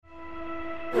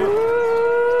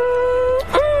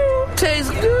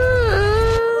Tastes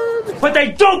good. But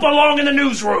they don't belong in the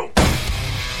newsroom.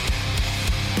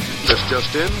 This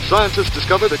just in, scientists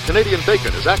discover that Canadian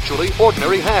bacon is actually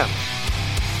ordinary ham.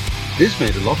 This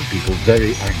made a lot of people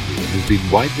very angry and has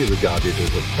been widely regarded as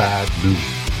a bad move.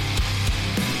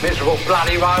 Miserable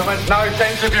bloody Romans, no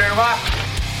sense of humour.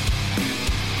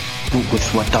 With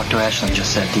what Dr. Ashland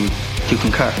just said, do you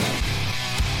concur?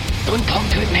 Don't talk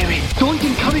to it, Mary. Don't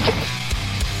encourage it.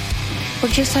 We're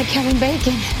just like Kevin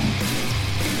Bacon.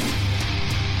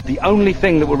 The only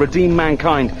thing that will redeem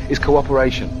mankind is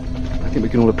cooperation. I think we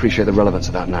can all appreciate the relevance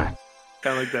of that now.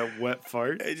 Kind of like that wet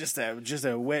fart. Just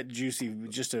a wet, juicy,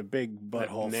 just a big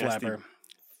butthole flapper.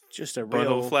 Just a butthole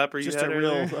real flapper.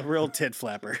 A real tit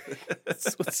flapper.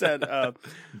 That's what's that?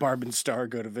 Barb and Star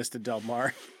go to Vista Del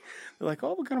Mar. They're like,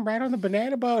 oh, we're gonna ride on the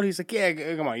banana boat. He's like,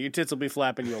 yeah, come on, your tits will be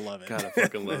flapping. You'll love it. God, I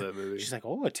fucking love that movie. She's like,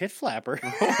 oh, a tit flapper. Oh,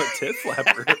 a tit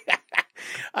flapper.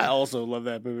 I also love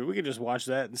that movie. We could just watch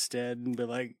that instead and be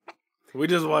like, we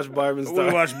just watched Barb and Star.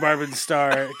 We watched Barb and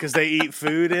Star because they eat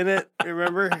food in it.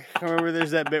 Remember?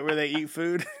 There's that bit where they eat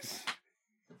food.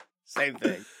 Same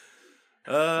thing.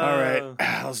 All right,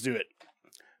 let's do it.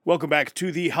 Welcome back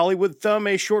to the Hollywood Thumb,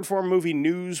 a short-form movie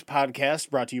news podcast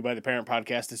brought to you by the parent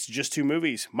podcast, It's Just Two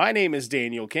Movies. My name is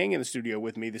Daniel King. In the studio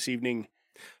with me this evening.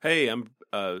 Hey, I'm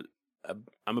a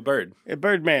bird.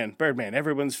 Birdman.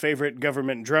 Everyone's favorite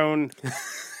government drone.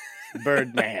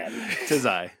 Birdman. 'Tis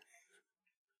I.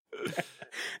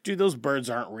 Dude, those birds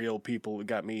aren't real people. It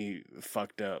got me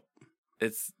fucked up.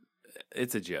 It's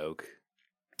a joke,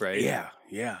 right? Yeah.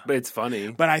 But it's funny.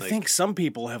 But I think some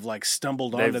people have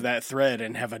stumbled onto that thread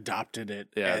and have adopted it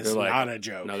as not a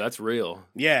joke. No, that's real.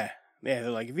 Yeah. They're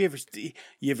like, have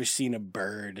you ever seen a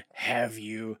bird? Have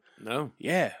you? No.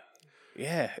 Yeah.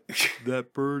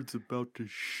 That bird's about to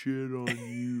shit on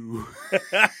you.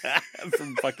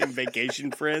 From fucking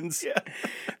Vacation Friends. Yeah.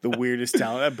 The weirdest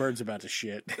talent. That bird's about to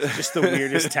shit. Just the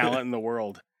weirdest talent in the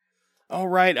world. All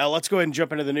right, let's go ahead and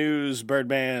jump into the news.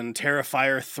 Birdman,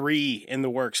 Terrifier 3 in the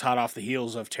works, hot off the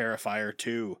heels of Terrifier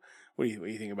 2. What do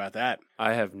you think about that?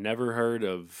 I have never heard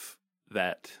of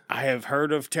that. I have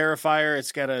heard of Terrifier.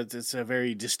 It's a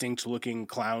very distinct looking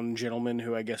clown gentleman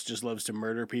who I guess just loves to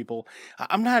murder people.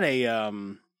 I'm not a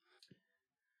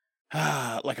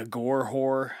like a gore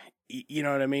whore. You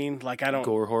know what I mean? Like I don't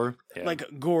gore whore. Yeah. Like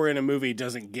gore in a movie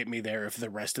doesn't get me there if the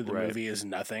rest of the movie is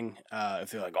nothing.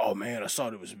 If they're like, oh man, I saw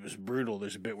it was brutal.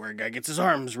 There's a bit where a guy gets his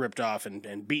arms ripped off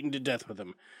and beaten to death with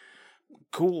them.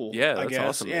 Cool. Yeah, that's I guess.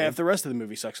 awesome. Yeah, man. if the rest of the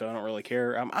movie sucks, I don't really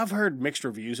care. I've heard mixed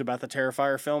reviews about the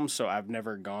Terrifier films, so I've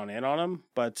never gone in on them.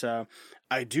 But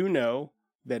I do know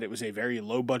that it was a very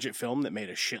low budget film that made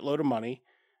a shitload of money.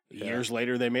 Yeah. Years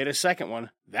later, they made a second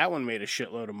one. That one made a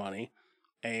shitload of money.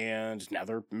 And now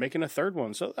they're making a third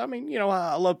one. So, I mean,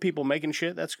 I love people making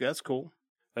shit. That's cool.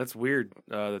 That's weird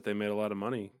that they made a lot of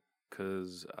money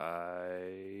because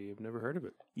I've never heard of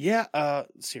it. Yeah.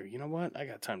 Siri, you know what? I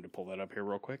got time to pull that up here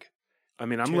real quick. I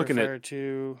mean, I'm looking at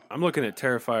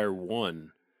Terrifier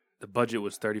 1. The budget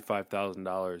was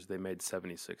 $35,000. They made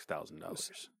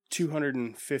 $76,000.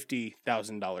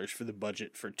 $250,000 for the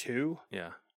budget for 2. Yeah.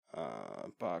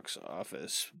 Box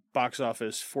office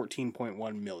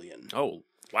 14.1 million. Oh,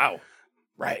 wow.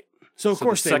 Right. So of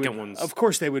course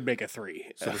they would make a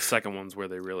 3. So the second one's where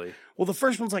they really... Well, the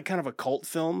first one's like kind of a cult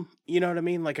film. You know what I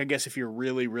mean? Like, I guess if you're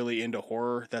really, really into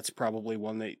horror, that's probably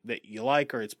one that you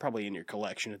like, or it's probably in your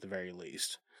collection at the very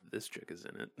least. This chick is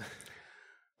in it.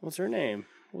 What's her name?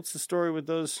 What's the story with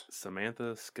those?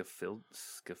 Samantha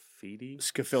Scafidi?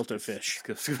 Scafilto fish.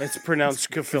 It's pronounced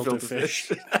Scafilto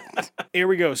fish. Here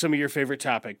we go. Some of your favorite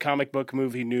topic. Comic book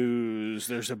movie news.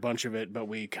 There's a bunch of it, but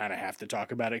we kind of have to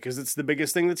talk about it because it's the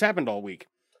biggest thing that's happened all week.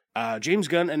 James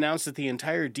Gunn announced that the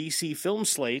entire DC film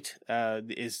slate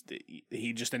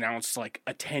he just announced like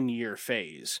a 10-year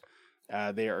phase.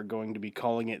 They are going to be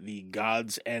calling it the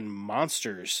Gods and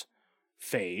Monsters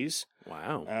phase.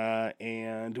 Wow.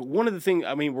 And one of the things,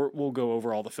 I mean, we'll go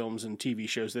over all the films and TV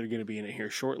shows that are going to be in it here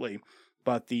shortly,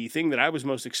 but the thing that I was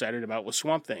most excited about was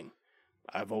Swamp Thing.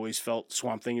 I've always felt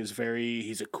Swamp Thing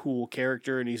he's a cool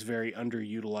character and he's very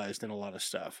underutilized in a lot of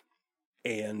stuff.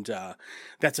 And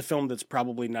that's a film that's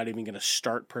probably not even going to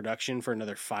start production for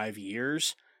another 5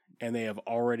 years, and they have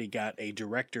already got a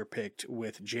director picked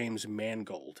with James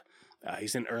Mangold.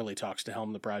 He's in early talks to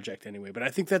helm the project anyway, but I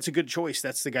think that's a good choice.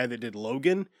 That's the guy that did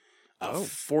Logan,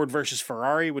 Ford versus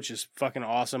Ferrari, which is fucking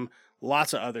awesome.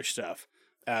 Lots of other stuff.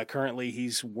 Currently,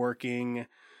 he's working.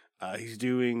 He's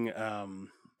doing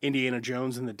Indiana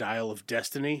Jones and the Dial of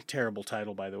Destiny. Terrible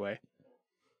title, by the way.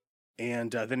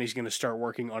 And then he's going to start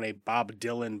working on a Bob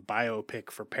Dylan biopic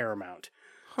for Paramount.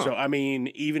 So, I mean,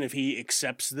 even if he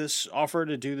accepts this offer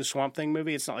to do the Swamp Thing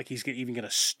movie, it's not like he's even going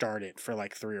to start it for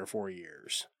like 3 or 4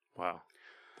 years. Wow.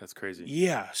 That's crazy.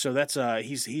 Yeah, so that's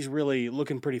he's really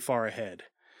looking pretty far ahead.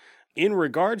 In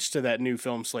regards to that new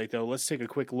film slate, though, let's take a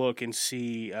quick look and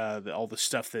see all the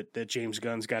stuff that James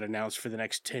Gunn's got announced for the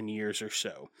next 10 years or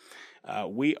so.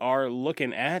 We are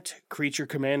looking at Creature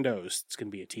Commandos. It's going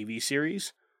to be a TV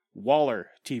series.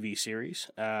 Waller TV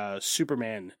series.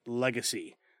 Superman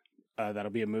Legacy. That'll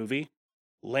be a movie.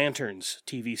 Lanterns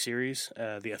TV series.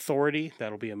 The Authority.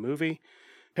 That'll be a movie.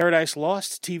 Paradise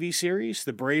Lost TV series.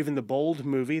 The Brave and the Bold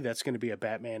movie. That's going to be a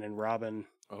Batman and Robin.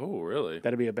 Oh, really?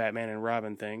 That'll be a Batman and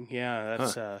Robin thing. Yeah,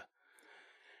 that's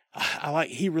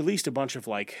he released a bunch of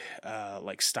like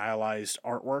stylized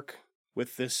artwork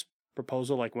with this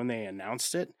proposal, like when they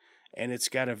announced it, and it's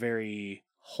got a very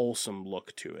wholesome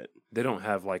look to it. They don't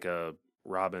have like a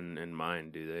Robin in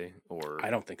mind, do they? Or I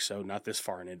don't think so, not this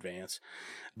far in advance.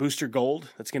 Booster Gold,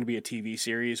 that's going to be a TV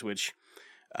series, which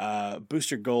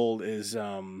Booster Gold is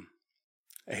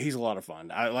he's a lot of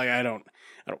fun. I don't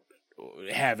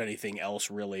have anything else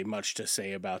really much to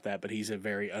say about that, but he's a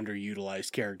very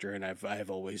underutilized character, and I've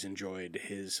always enjoyed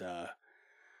his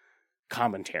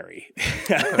commentary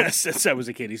since I was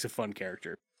a kid. He's a fun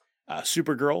character.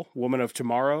 Supergirl, Woman of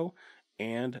Tomorrow,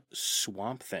 and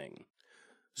Swamp Thing.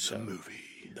 So,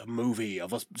 the movie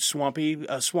of a swamp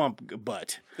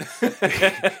butt.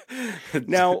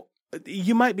 Now,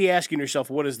 you might be asking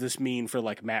yourself, what does this mean for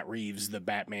like Matt Reeves, the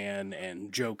Batman,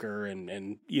 and Joker,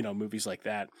 and movies like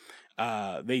that?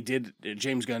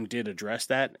 James Gunn did address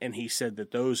that, and he said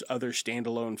that those other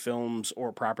standalone films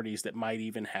or properties that might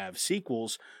even have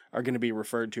sequels are going to be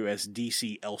referred to as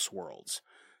DC Elseworlds.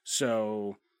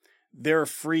 So they're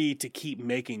free to keep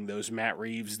making those Matt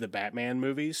Reeves, the Batman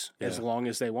movies as long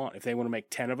as they want. If they want to make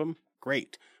 10 of them,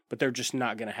 great. But they're just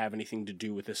not going to have anything to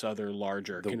do with this other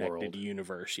larger connected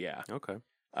universe. Yeah. Okay.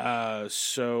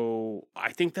 So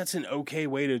I think that's an okay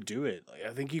way to do it. Like,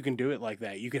 I think you can do it like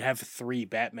that. You could have 3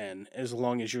 Batmen as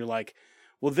long as you're like,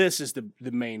 well, this is the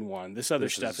main one. This other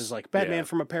stuff is like Batman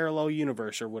from a parallel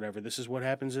universe or whatever. This is what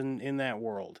happens in that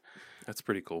world. That's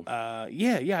pretty cool.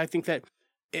 Yeah. I think that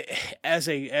as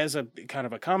a kind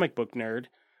of a comic book nerd,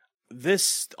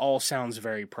 this all sounds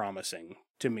very promising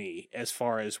to me as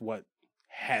far as what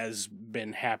has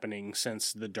been happening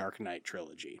since the Dark Knight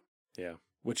trilogy. Yeah.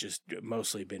 Which has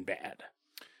mostly been bad.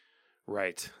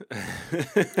 Right.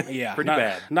 Yeah. Pretty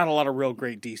bad. Not a lot of real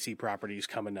great DC properties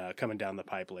coming down the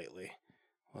pipe lately.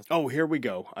 Oh, here we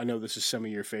go. I know this is some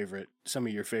of your favorite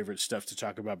stuff to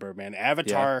talk about, Birdman.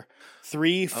 Avatar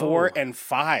 3, 4, and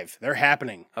 5. They're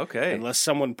happening. Okay. Unless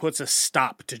someone puts a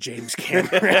stop to James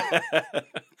Cameron.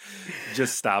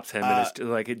 Just stops him and it's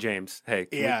like, James, hey.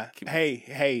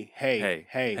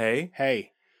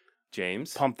 Hey.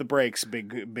 James, pump the brakes,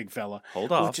 big fella.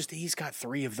 Hold off. Well, he's got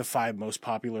 3 of the 5 most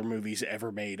popular movies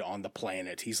ever made on the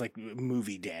planet. He's like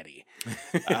movie daddy.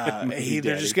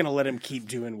 They're just gonna let him keep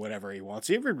doing whatever he wants.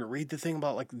 You ever read the thing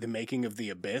about like the making of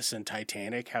The Abyss and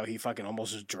Titanic? How he fucking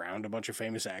almost just drowned a bunch of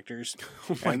famous actors.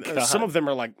 Oh my God. Some of them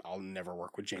are like, I'll never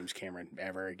work with James Cameron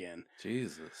ever again.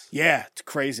 Jesus. Yeah, it's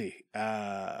crazy.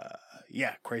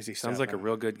 Crazy stuff. Sounds like a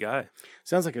real good guy.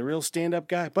 Sounds like a real stand-up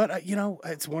guy. But,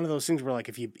 it's one of those things where, like,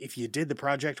 if you did the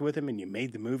project with him and you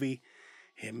made the movie,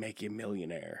 he'd make you a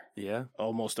millionaire. Yeah.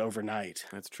 Almost overnight.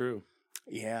 That's true.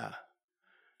 Yeah.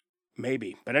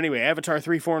 Maybe. But anyway, Avatar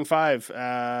 3, 4, and 5,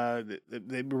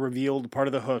 they revealed part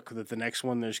of the hook that the next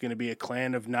one, there's going to be a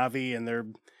clan of Na'vi, and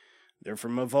they're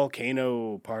from a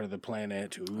volcano part of the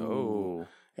planet. Ooh. Oh.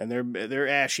 And they're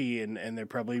ashy, and they're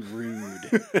probably rude.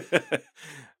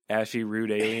 Ashy,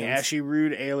 rude aliens. Ashy,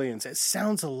 rude aliens. It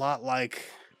sounds a lot like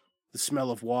The Smell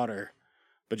of Water,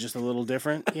 but just a little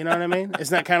different. You know what I mean?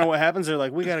 Isn't that kind of what happens? They're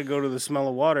like, we got to go to the Smell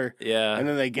of Water. Yeah. And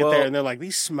then they get there, and they're like,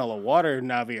 these Smell of Water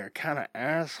Na'vi are kind of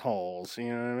assholes.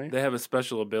 You know what I mean? They have a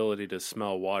special ability to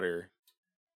smell water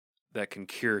that can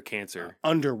cure cancer.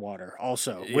 Underwater,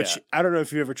 also. Yeah. Which, I don't know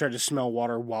if you ever tried to smell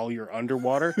water while you're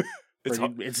underwater.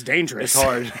 It's dangerous. It's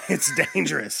hard. It's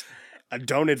dangerous. I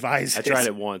don't advise it. I tried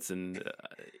it once, and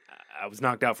I was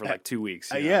knocked out for like 2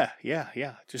 weeks. Yeah.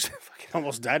 Just fucking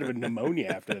almost died of a pneumonia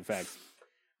after the fact.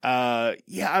 I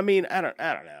mean, I don't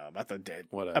know about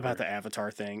the Avatar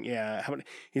thing. Yeah,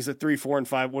 he's at 3, 4, and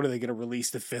 5. What are they going to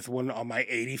release the 5th one on my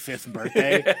 85th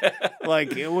birthday?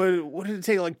 Like, what did it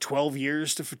take? Like 12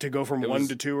 years to go from 1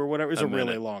 to 2 or whatever. It was a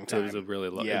really long time. It was a really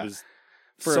long. Yeah. It was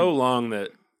so long that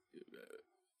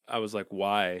I was like,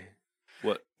 why?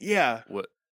 What? Yeah. What?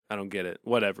 I don't get it.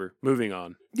 Whatever. Moving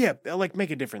on. Yeah, like make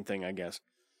a different thing, I guess.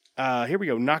 Here we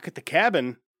go. Knock at the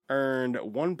Cabin earned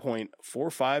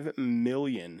 $1.45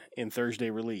 million in Thursday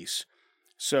release.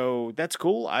 So that's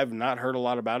cool. I've not heard a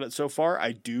lot about it so far.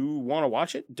 I do want to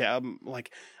watch it. I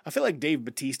feel like Dave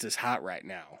Bautista's hot right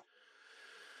now.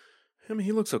 I mean,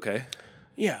 he looks okay.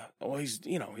 Yeah. Well, he's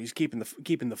keeping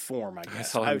the form, I guess. I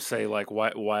saw him say like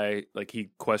why like he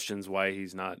questions why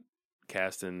he's not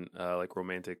cast in like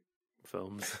romantic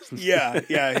films.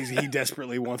 yeah. He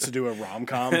desperately wants to do a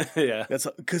rom-com. Yeah. That's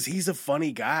because he's a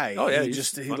funny guy. Oh yeah,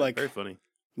 he's very funny.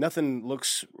 Nothing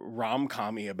looks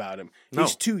rom-com-y about him. No.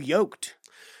 He's too yoked.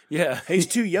 Yeah. He's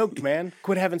too yoked, man.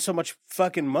 Quit having so much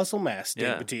fucking muscle mass,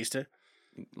 Dave Bautista.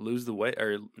 Lose the weight,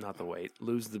 or not the weight.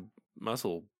 Lose the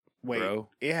muscle, bro.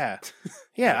 Yeah.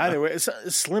 Yeah, either way.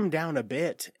 Slim down a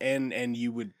bit, and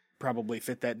you would probably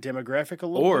fit that demographic a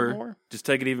little bit more. Or just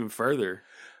take it even further.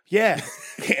 Yeah.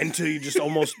 Until you just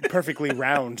almost perfectly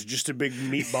round, just a big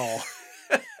meatball.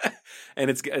 And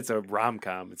it's a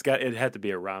rom-com. It had to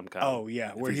be a rom-com. Oh,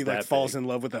 yeah, where he like falls in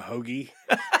love with a hoagie.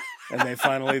 And they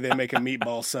make a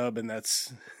meatball sub, and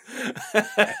that's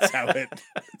how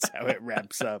it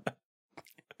wraps up.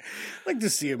 I'd like to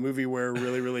see a movie where a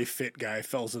really, really fit guy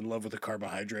falls in love with a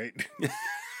carbohydrate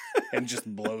and just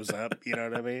blows up. You know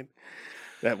what I mean?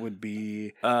 That would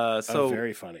be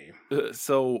very funny.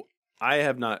 So I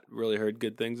have not really heard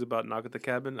good things about Knock at the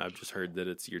Cabin. I've just heard that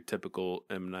it's your typical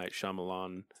M. Night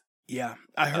Shyamalan. Yeah,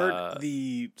 I heard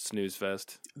the snooze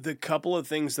fest. The couple of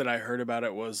things that I heard about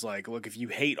it was like, look, if you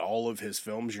hate all of his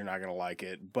films, you're not going to like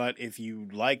it. But if you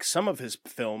like some of his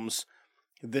films,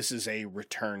 this is a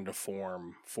return to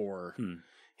form for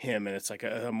him, and it's like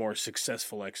a more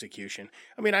successful execution.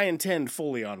 I mean, I intend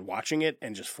fully on watching it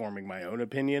and just forming my own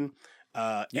opinion.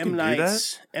 M.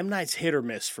 Night's hit or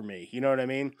miss for me. You know what I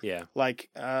mean? Yeah. Like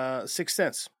Sixth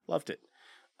Sense, loved it.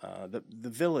 The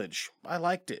Village, I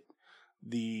liked it.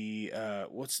 The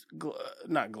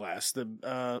not Glass,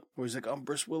 where he's like, I'm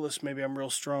Bruce Willis, maybe I'm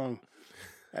real strong.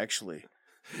 Actually,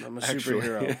 I'm a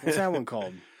superhero. What's that one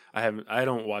called? I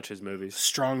don't watch his movies.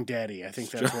 Strong Daddy, I think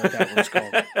that's what that one's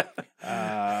called.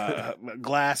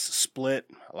 Glass, Split,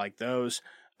 I like those.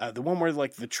 The one where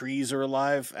like the trees are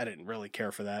alive, I didn't really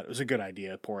care for that. It was a good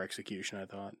idea, poor execution, I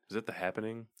thought. Is it The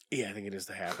Happening? Yeah, I think it is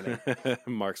The Happening.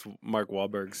 Mark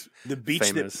Wahlberg's the beach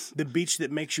famous. The beach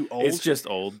that makes you old. It's just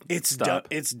old. It's dumb.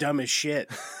 It's dumb as shit.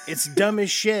 It's dumb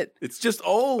as shit. It's just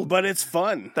old, but it's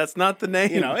fun. That's not the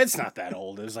name. You know, it's not that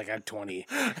old. It was like a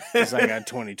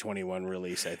 2021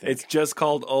 release, I think. It's just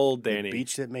called Old, Danny. The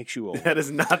beach that makes you old. That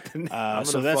is not the name.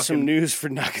 So that's some news for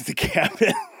Knock at the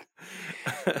Cabin.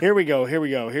 Here we go.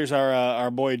 Here's our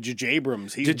boy J.J.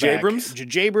 Abrams. He's J.J. Abrams?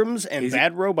 J.J. Abrams and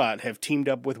Bad Robot have teamed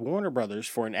up with Warner Brothers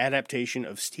for an adaptation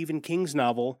of Stephen King's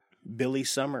novel Billy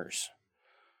Summers.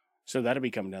 So that'll be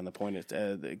coming down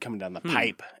the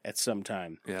pipe at some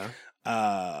time. Yeah.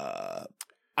 I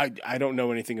don't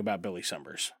know anything about Billy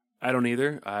Summers. I don't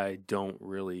either. I don't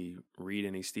really read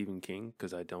any Stephen King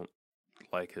because I don't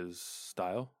like his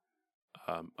style.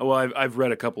 I've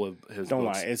read a couple of his Don't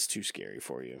books. lie, it's too scary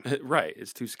for you. Right,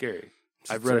 it's too scary.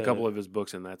 I've read a couple of his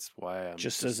books, and that's why I'm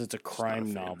just says it's a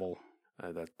crime novel.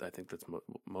 I think that's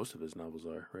most of his novels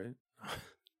are, right?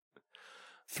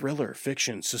 Thriller,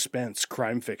 fiction, suspense,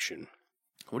 crime fiction.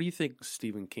 What do you think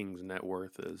Stephen King's net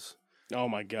worth is? Oh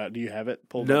my God, do you have it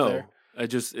pulled up there? No,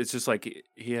 it's just like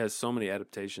he has so many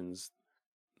adaptations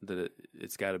that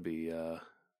it's got to be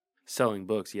selling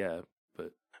books, yeah.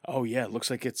 Oh yeah, it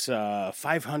looks like it's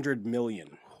 $500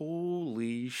 million.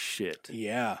 Holy shit!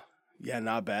 Yeah,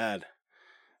 not bad.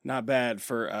 Not bad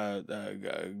for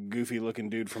a goofy-looking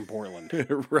dude from Portland,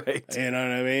 right? You know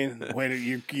what I mean? Wait,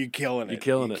 you're killing it.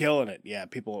 You're killing it. Yeah,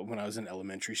 people. When I was in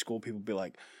elementary school, people would be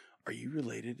like, "Are you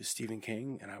related to Stephen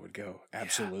King?" And I would go,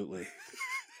 "Absolutely,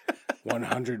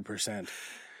 100%."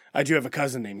 I do have a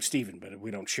cousin named Stephen, but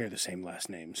we don't share the same last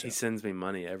name. So. He sends me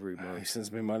money every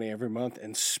month.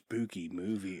 And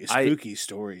spooky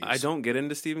stories. I don't get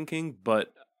into Stephen King,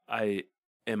 but I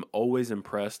am always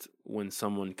impressed when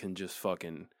someone can just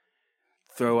fucking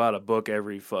throw out a book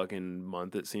every fucking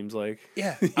month, it seems like.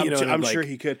 Yeah, I'm sure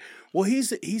he could. Well,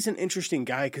 he's an interesting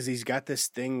guy because he's got this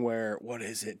thing where, what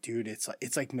is it, dude? It's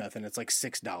like nothing. It's like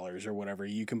 $6 or whatever.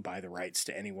 You can buy the rights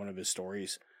to any one of his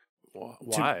stories.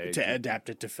 Why? To adapt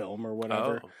it to film or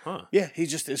whatever. Oh, huh. Yeah, he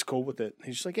just is cool with it.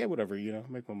 He's just like, yeah, whatever,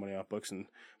 make my money off books. And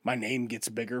my name gets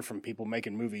bigger from people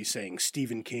making movies saying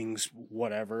Stephen King's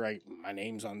whatever. My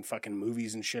name's on fucking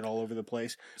movies and shit all over the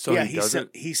place. So yeah,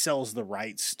 he sells the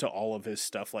rights to all of his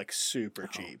stuff like super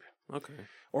cheap. Okay.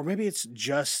 Or maybe it's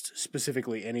just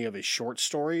specifically any of his short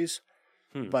stories.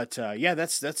 But yeah,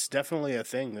 that's definitely a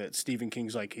thing that Stephen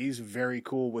King's like, he's very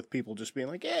cool with people just being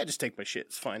like, yeah, just take my shit.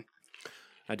 It's fine.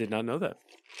 I did not know that.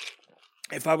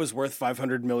 If I was worth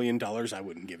 $500 million, I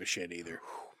wouldn't give a shit either.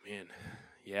 Man,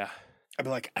 yeah. I'd be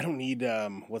like, I don't need,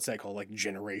 what's that called? Like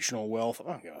generational wealth.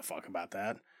 I don't give a fuck about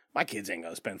that. My kids ain't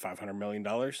going to spend $500 million.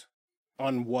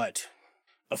 On what?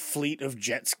 A fleet of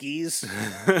jet skis?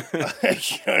 You know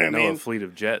what I mean? A fleet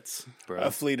of jets, bro.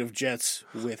 A fleet of jets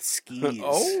with skis.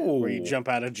 Oh. Where you jump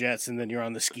out of jets and then you're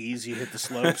on the skis, you hit the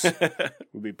slopes.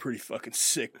 Would be pretty fucking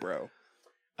sick, bro.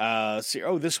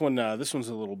 This one's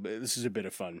this is a bit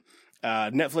of fun.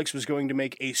 Netflix was going to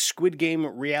make a Squid Game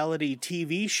reality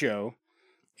TV show,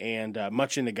 and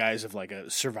much in the guise of like a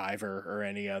Survivor or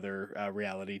any other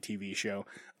reality TV show.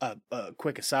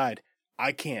 Quick aside,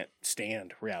 I can't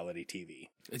stand reality TV.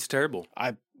 It's terrible.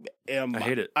 I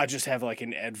hate it. I just have like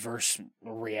an adverse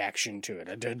reaction to it.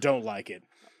 I don't like it.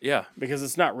 Yeah. Because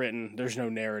it's not written, there's no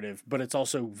narrative, but it's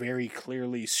also very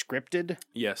clearly scripted.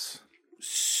 Yes.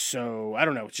 So, I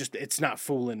don't know, it's not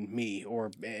fooling me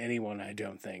or anyone, I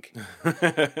don't think.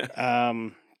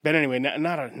 But anyway,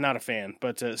 not a fan.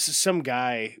 But some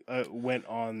guy went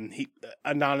on, he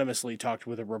anonymously talked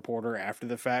with a reporter after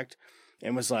the fact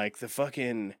and was like, the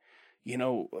fucking,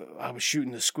 I was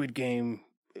shooting the Squid Game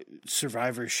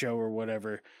Survivor show or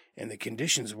whatever, and the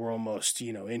conditions were almost,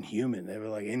 inhuman. They were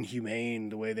like inhumane,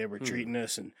 the way they were treating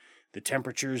us, and the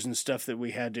temperatures and stuff that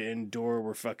we had to endure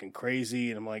were fucking crazy.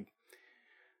 And I'm like,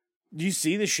 do you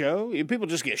see the show? People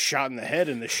just get shot in the head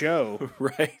in the show.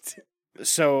 Right.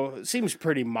 So it seems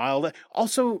pretty mild.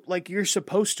 Also, like, you're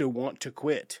supposed to want to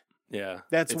quit. Yeah.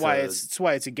 That's why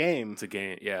it's a game. It's a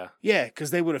game, yeah. Yeah,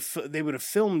 because they would have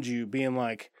filmed you being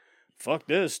like, fuck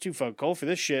this, too fucking cold for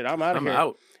this shit. I'm out of here. I'm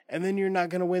out. And then you're not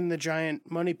going to win the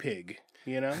giant money pig,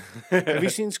 Have you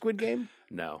seen Squid Game?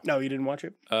 No. No, you didn't watch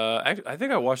it? I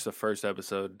think I watched the first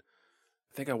episode.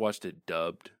 I think I watched it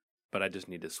dubbed, but I just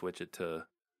need to switch it to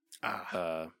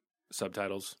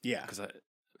subtitles. Yeah. Because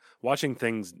watching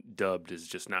things dubbed is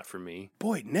just not for me.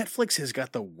 Boy, Netflix has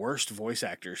got the worst voice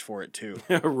actors for it, too.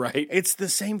 Right? It's the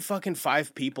same fucking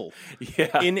 5 people.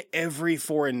 Yeah. In every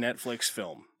foreign Netflix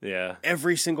film. Yeah.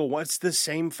 Every single one. It's the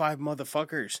same 5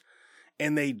 motherfuckers.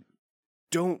 And they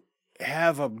don't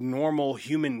have a normal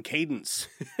human cadence.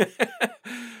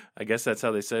 I guess that's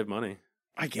how they save money.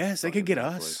 I guess. They could get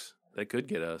Netflix. us. They could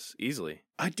get us easily.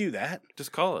 I'd do that.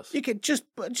 Just call us. You could just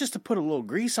to put a little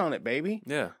grease on it, baby.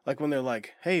 Yeah. Like when they're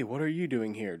like, "Hey, what are you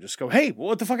doing here?" Just go, "Hey,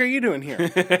 what the fuck are you doing here?"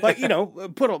 Like,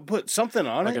 put something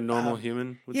on like it. Like a normal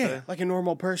human would say? Like a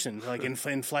normal person. Like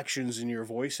inflections in your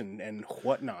voice and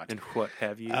whatnot. And what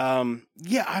have you.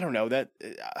 Yeah, I don't know. That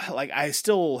I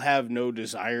still have no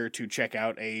desire to check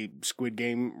out a Squid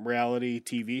Game reality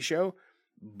TV show,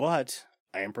 but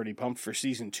I am pretty pumped for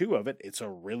season 2 of it. It's a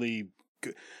really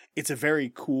good, it's a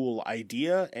very cool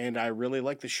idea, and I really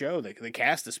like the show. The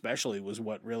cast especially was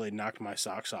what really knocked my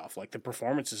socks off. Like, the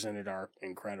performances in it are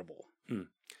incredible.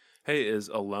 Hey, is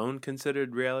Alone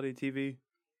considered reality TV?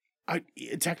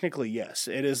 Technically, yes.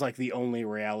 It is like the only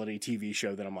reality TV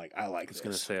show that I'm like, I like this. I was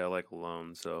going to say I like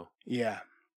Alone, so. Yeah.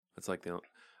 It's like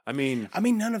I mean,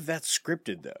 none of that's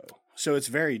scripted, though. So it's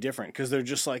very different, because they're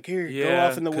just like, here, go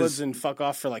off in the woods and fuck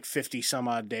off for like 50 some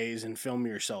odd days and film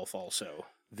yourself also.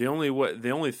 The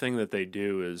only thing that they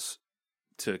do is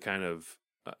to kind of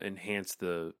enhance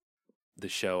the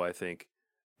show. I think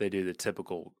they do the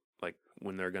typical, like,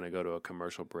 when they're going to go to a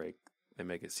commercial break, they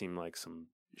make it seem like some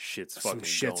shit's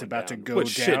about to go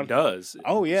Which down. Shit does.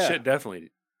 Oh yeah, shit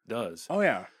definitely does. Oh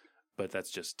yeah, but that's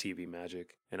just TV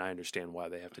magic, and I understand why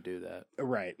they have to do that.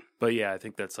 Right. But yeah, I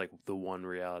think that's like the one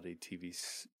reality TV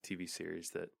series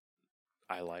that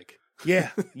I like. Yeah,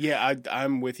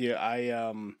 I'm with you.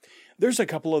 There's a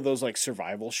couple of those like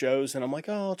survival shows, and I'm like,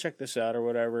 oh, I'll check this out or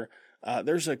whatever.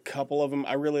 There's a couple of them.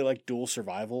 I really like Dual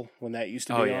Survival when that used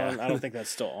to be on. I don't think that's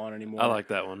still on anymore. I like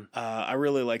that one. I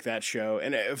really like that show,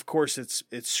 and of course it's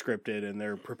scripted and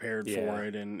they're prepared for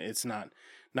it, and it's not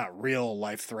real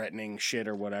life threatening shit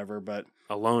or whatever. But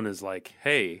Alone is like,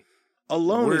 hey,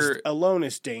 Alone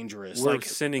is dangerous. We're like,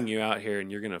 sending you out here,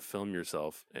 and you're gonna film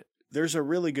yourself. There's a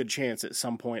really good chance at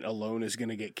some point Alone is going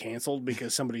to get canceled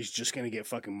because somebody's just going to get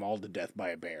fucking mauled to death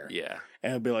by a bear. Yeah.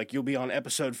 And it'll be like, you'll be on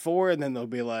episode 4, and then they'll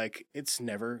be like, it's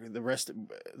never, the rest,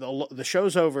 the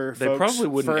show's over, They folks, probably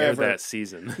wouldn't forever. air that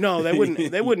season. No, they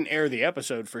wouldn't. They wouldn't air the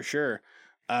episode for sure.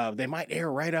 They might air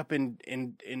right up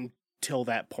until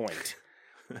that point.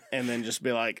 And then just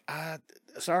be like,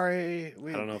 sorry.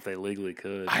 I don't know if they legally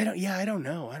could. I don't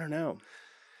know.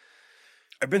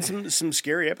 I've been some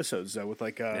scary episodes though with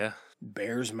like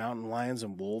bears, mountain lions,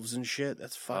 and wolves and shit.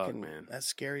 That's fucking that's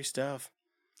scary stuff.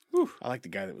 Whew. I like the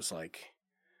guy that was like,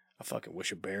 I fucking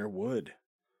wish a bear would,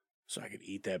 so I could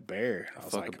eat that bear. I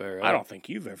was like, I don't think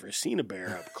you've ever seen a bear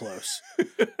up close,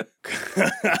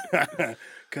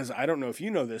 because I don't know if you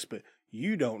know this, but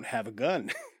you don't have a gun.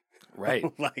 Right.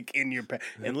 Like in your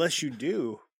unless you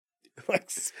do.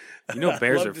 Like,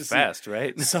 bears are fast,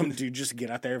 right? Some dude just get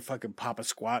out there and fucking pop a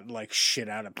squat and like shit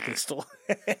out a pistol.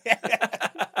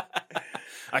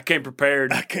 I came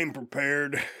prepared.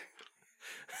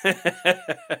 It'd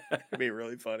be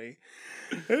really funny.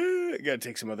 Gotta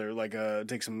take some other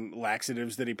take some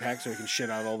laxatives that he packs so he can shit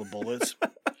out all the bullets.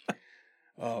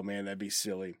 Oh man, that'd be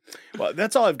silly. Well,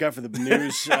 that's all I've got for the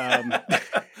news.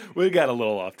 We got a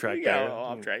little off track.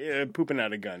 Yeah, pooping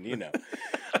out a gun, you know.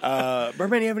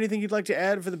 Birdman, you have anything you'd like to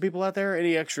add for the people out there?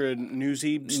 Any extra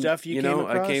newsy stuff you came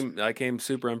across? I came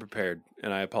super unprepared,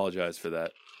 and I apologize for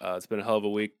that. It's been a hell of a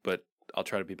week, but I'll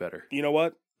try to be better. You know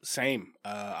what? Same.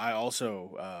 I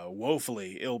also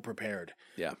woefully ill-prepared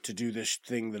to do this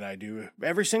thing that I do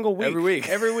every single week.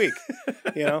 Every week.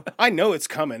 You know, I know it's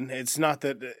coming. It's not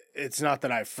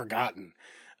that I've forgotten.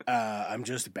 I'm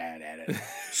just bad at it.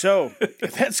 So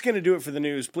if that's going to do it for the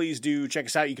news, please do check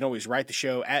us out. You can always write the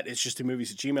show at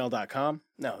itsjusttwomovies@gmail.com.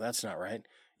 No, that's not right.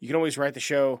 You can always write the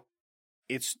show.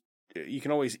 You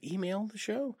can always email the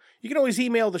show. You can always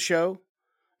email the show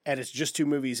at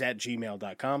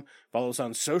itsjusttwomovies@gmail.com. Follow us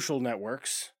on social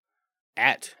networks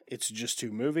at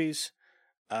itsjusttwomovies.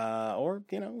 Or,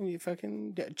 you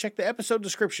fucking check the episode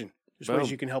description. There's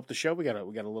ways you can help the show. We got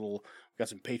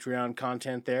some Patreon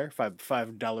content there.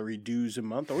 $5 dues a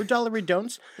month or $1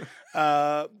 don'ts.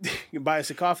 You can buy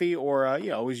us a coffee or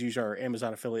always use our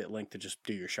Amazon affiliate link to just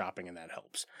do your shopping, and that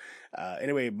helps.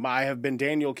 Anyway, I have been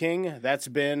Daniel King. That's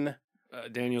been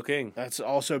Daniel King. That's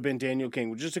also been Daniel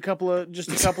King. Just a couple of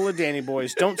Danny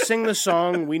boys. Don't sing the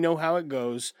song. We know how it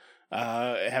goes.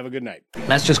 Have a good night.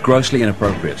 That's just grossly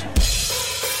inappropriate.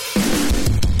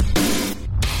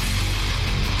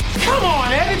 Come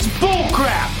on, Ed, it's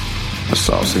bullcrap! A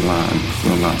saucy line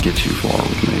will not get you far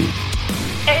with me.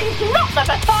 He's not the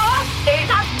Messiah! He's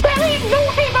a very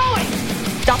naughty boy!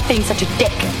 Stop being such a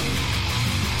dick.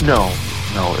 No,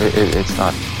 it's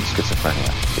not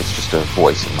schizophrenia. It's just a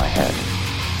voice in my head.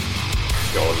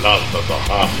 Your love of the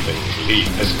halfling's leap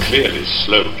has clearly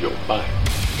slowed your mind.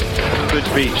 Good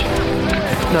speech.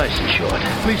 Nice and short.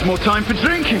 Leaves more time for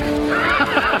drinking. Break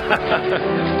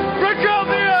out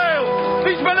the ale!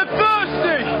 These men are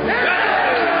thirsty!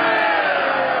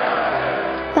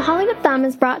 The Hollywood Thumb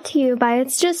is brought to you by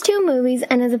It's Just Two Movies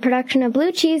and is a production of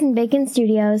Blue Cheese and Bacon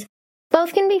Studios.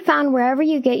 Both can be found wherever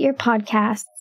you get your podcasts.